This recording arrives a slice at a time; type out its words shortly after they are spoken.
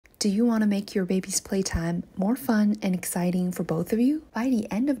Do you want to make your baby's playtime more fun and exciting for both of you? By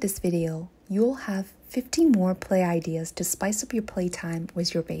the end of this video, you'll have 15 more play ideas to spice up your playtime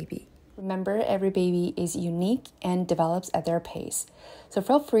with your baby. Remember, every baby is unique and develops at their pace, so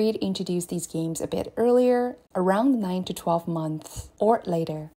feel free to introduce these games a bit earlier, around 9 to 12 months, or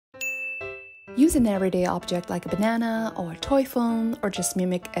later. Use an everyday object like a banana or a toy phone, or just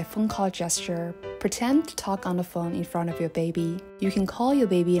mimic a phone call gesture. Pretend to talk on the phone in front of your baby. You can call your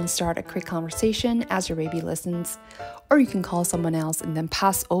baby and start a quick conversation as your baby listens, or you can call someone else and then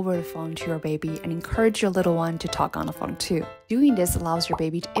pass over the phone to your baby and encourage your little one to talk on the phone too. Doing this allows your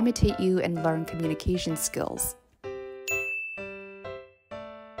baby to imitate you and learn communication skills.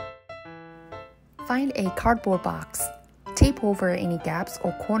 Find a cardboard box. Tape over any gaps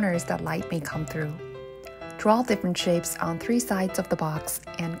or corners that light may come through. Draw different shapes on 3 sides of the box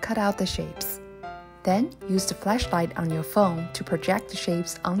and cut out the shapes. Then use the flashlight on your phone to project the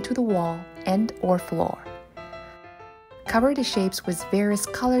shapes onto the wall and/or floor. Cover the shapes with various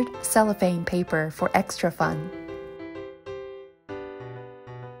colored cellophane paper for extra fun.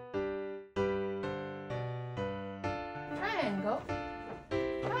 Triangle,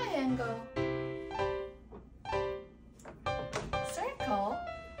 triangle. Circle,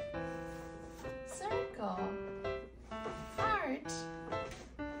 circle, heart,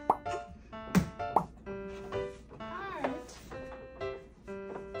 heart.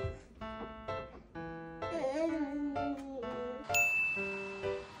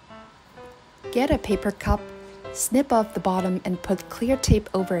 Get a paper cup, snip off the bottom and put clear tape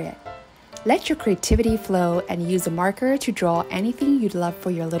over it. Let your creativity flow and use a marker to draw anything you'd love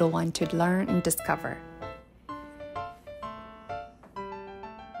for your little one to learn and discover.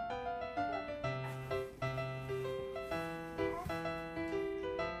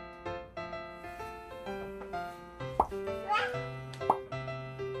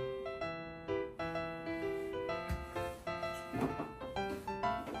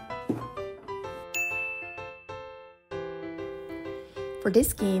 For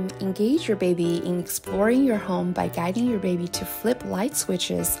this game, engage your baby in exploring your home by guiding your baby to flip light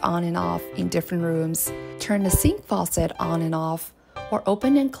switches on and off in different rooms, turn the sink faucet on and off, or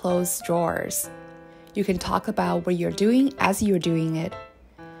open and close drawers. You can talk about what you're doing as you're doing it.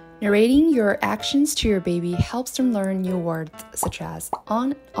 Narrating your actions to your baby helps them learn new words such as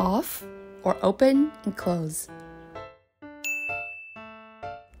on, off, or open and close.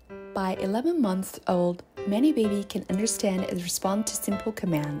 By 11 months old, many babies can understand and respond to simple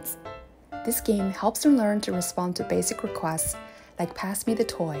commands. This game helps them learn to respond to basic requests like pass me the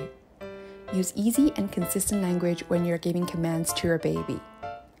toy. Use easy and consistent language when you're giving commands to your baby.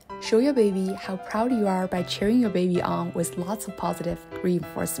 Show your baby how proud you are by cheering your baby on with lots of positive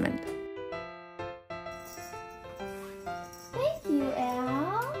reinforcement. Thank you,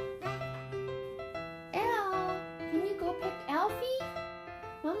 Elle. Elle, can you go pick Alfie?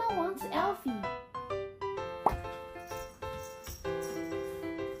 Mama wants Alfie.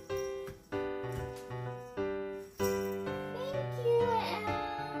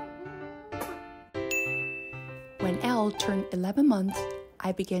 When Elle turned 11 months,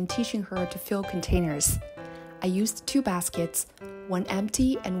 I began teaching her to fill containers. I used 2 baskets, one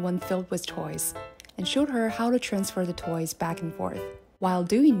empty and one filled with toys, and showed her how to transfer the toys back and forth. While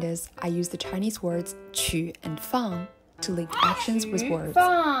doing this, I used the Chinese words 取 and 放 to link actions with words.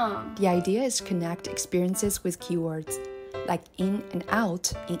 The idea is to connect experiences with keywords, like in and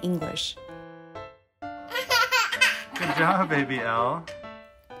out in English. Good job, baby Elle.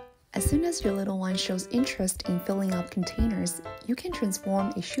 As soon as your little one shows interest in filling up containers, you can transform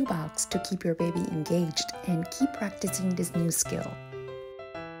a shoebox to keep your baby engaged and keep practicing this new skill.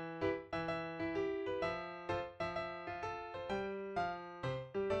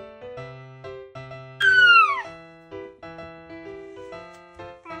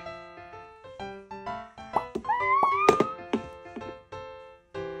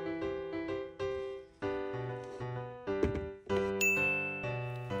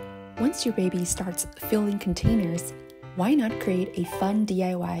 Once your baby starts filling containers, why not create a fun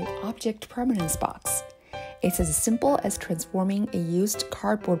DIY object permanence box? It's as simple as transforming a used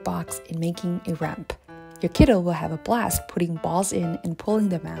cardboard box and making a ramp. Your kiddo will have a blast putting balls in and pulling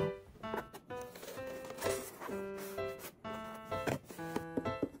them out.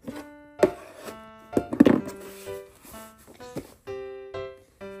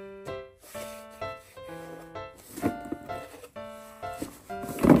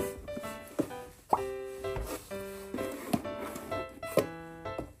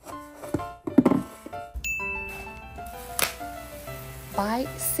 Buy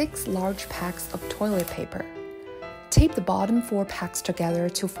 6 large packs of toilet paper. Tape the bottom 4 packs together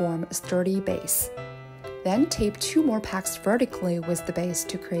to form a sturdy base. Then tape 2 more packs vertically with the base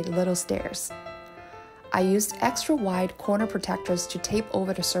to create little stairs. I used extra wide corner protectors to tape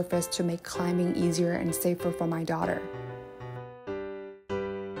over the surface to make climbing easier and safer for my daughter.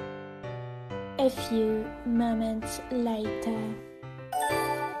 A few moments later.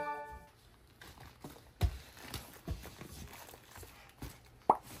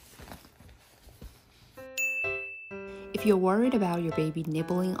 If you're worried about your baby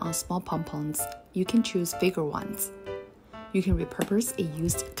nibbling on small pom-poms, you can choose bigger ones. You can repurpose a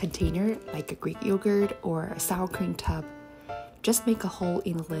used container like a Greek yogurt or a sour cream tub. Just make a hole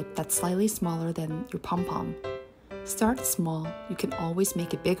in the lid that's slightly smaller than your pom-pom. Start small, you can always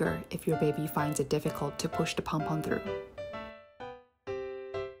make it bigger if your baby finds it difficult to push the pom-pom through.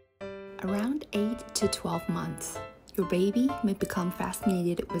 Around 8 to 12 months, your baby may become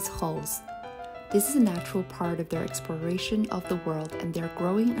fascinated with holes. This is a natural part of their exploration of the world and their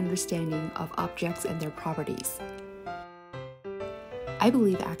growing understanding of objects and their properties. I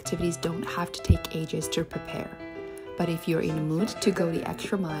believe activities don't have to take ages to prepare, but if you're in the mood to go the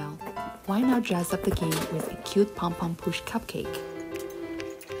extra mile, why not jazz up the game with a cute pom-pom push cupcake?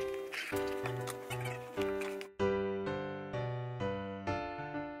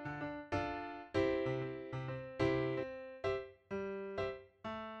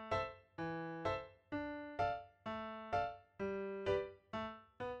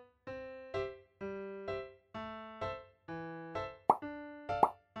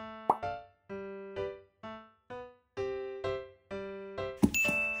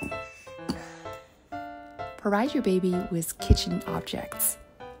 Provide your baby with kitchen objects.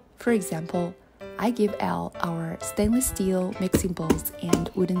 For example, I give Elle our stainless steel mixing bowls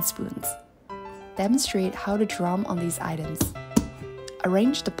and wooden spoons. Demonstrate how to drum on these items.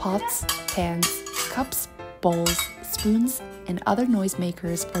 Arrange the pots, pans, cups, bowls, spoons, and other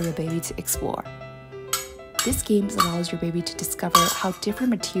noisemakers for your baby to explore. This game allows your baby to discover how different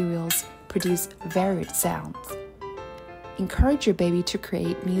materials produce varied sounds. Encourage your baby to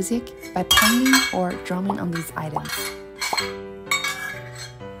create music by pounding or drumming on these items.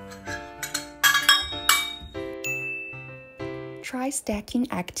 Try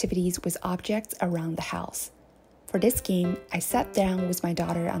stacking activities with objects around the house. For this game, I sat down with my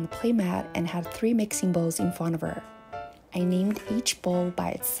daughter on the playmat and had 3 mixing bowls in front of her. I named each bowl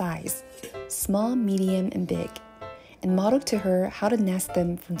by its size, small, medium, and big, and modeled to her how to nest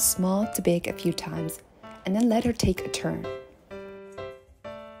them from small to big a few times, and then let her take a turn.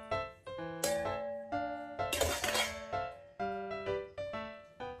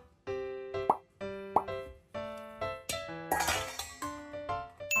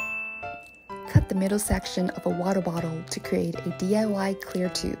 Cut the middle section of a water bottle to create a DIY clear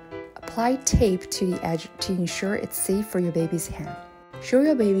tube. Apply tape to the edge to ensure it's safe for your baby's hand. Show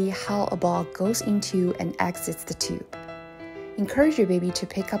your baby how a ball goes into and exits the tube. Encourage your baby to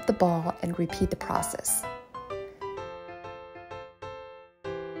pick up the ball and repeat the process.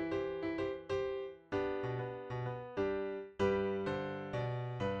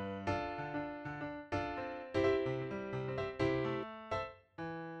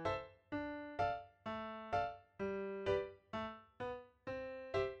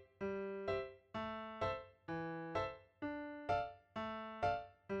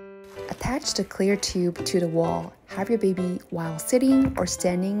 Attach the clear tube to the wall. Have your baby, while sitting or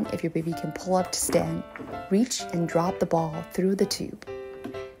standing if your baby can pull up to stand, reach and drop the ball through the tube.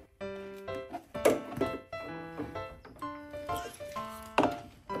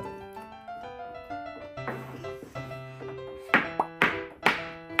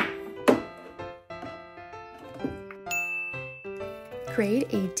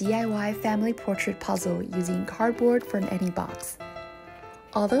 Create a DIY family portrait puzzle using cardboard from any box.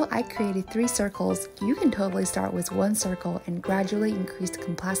 Although I created 3 circles, you can totally start with 1 circle and gradually increase the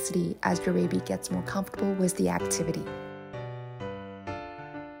complexity as your baby gets more comfortable with the activity.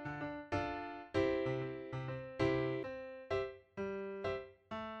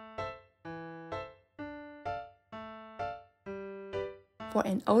 For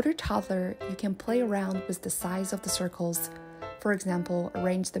an older toddler, you can play around with the size of the circles. For example,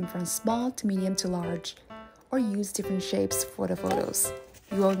 arrange them from small to medium to large, or use different shapes for the photos.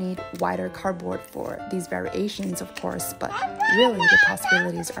 You will need wider cardboard for these variations, of course, but really the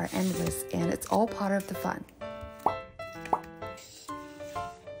possibilities are endless and it's all part of the fun.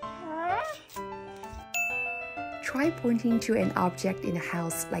 Try pointing to an object in the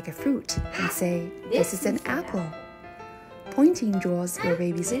house like a fruit and say, "This is an apple." Pointing draws your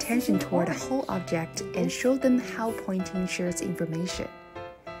baby's attention toward the whole object and show them how pointing shares information.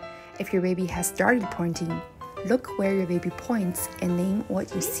 If your baby has started pointing, Look where your baby points and name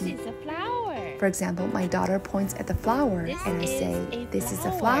what you see. This is a flower. For example, my daughter points at the flower and I say, "This is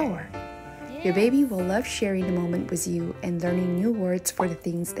a flower." Yes. Your baby will love sharing the moment with you and learning new words for the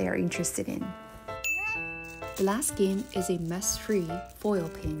things they are interested in. The last game is a mess-free foil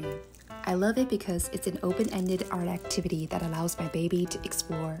painting. I love it because it's an open-ended art activity that allows my baby to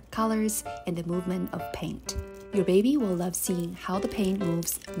explore colors and the movement of paint. Your baby will love seeing how the paint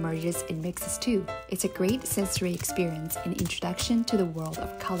moves, merges, and mixes too. It's a great sensory experience and introduction to the world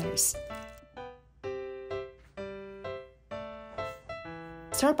of colors.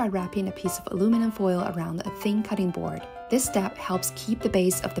 Start by wrapping a piece of aluminum foil around a thin cutting board. This step helps keep the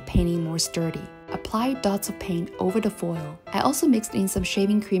base of the painting more sturdy. Apply dots of paint over the foil. I also mixed in some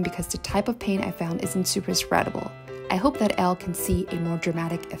shaving cream because the type of paint I found isn't super spreadable. I hope that Elle can see a more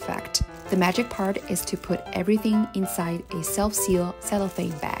dramatic effect. The magic part is to put everything inside a self-seal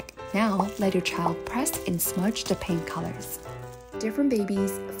cellophane bag. Now, let your child press and smudge the paint colors. Different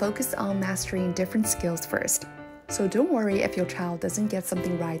babies focus on mastering different skills first. So don't worry if your child doesn't get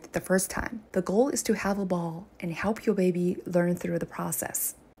something right the first time. The goal is to have a ball and help your baby learn through the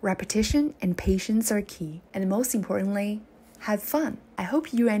process. Repetition and patience are key, and most importantly, have fun. I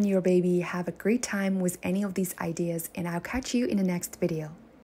hope you and your baby have a great time with any of these ideas, and I'll catch you in the next video.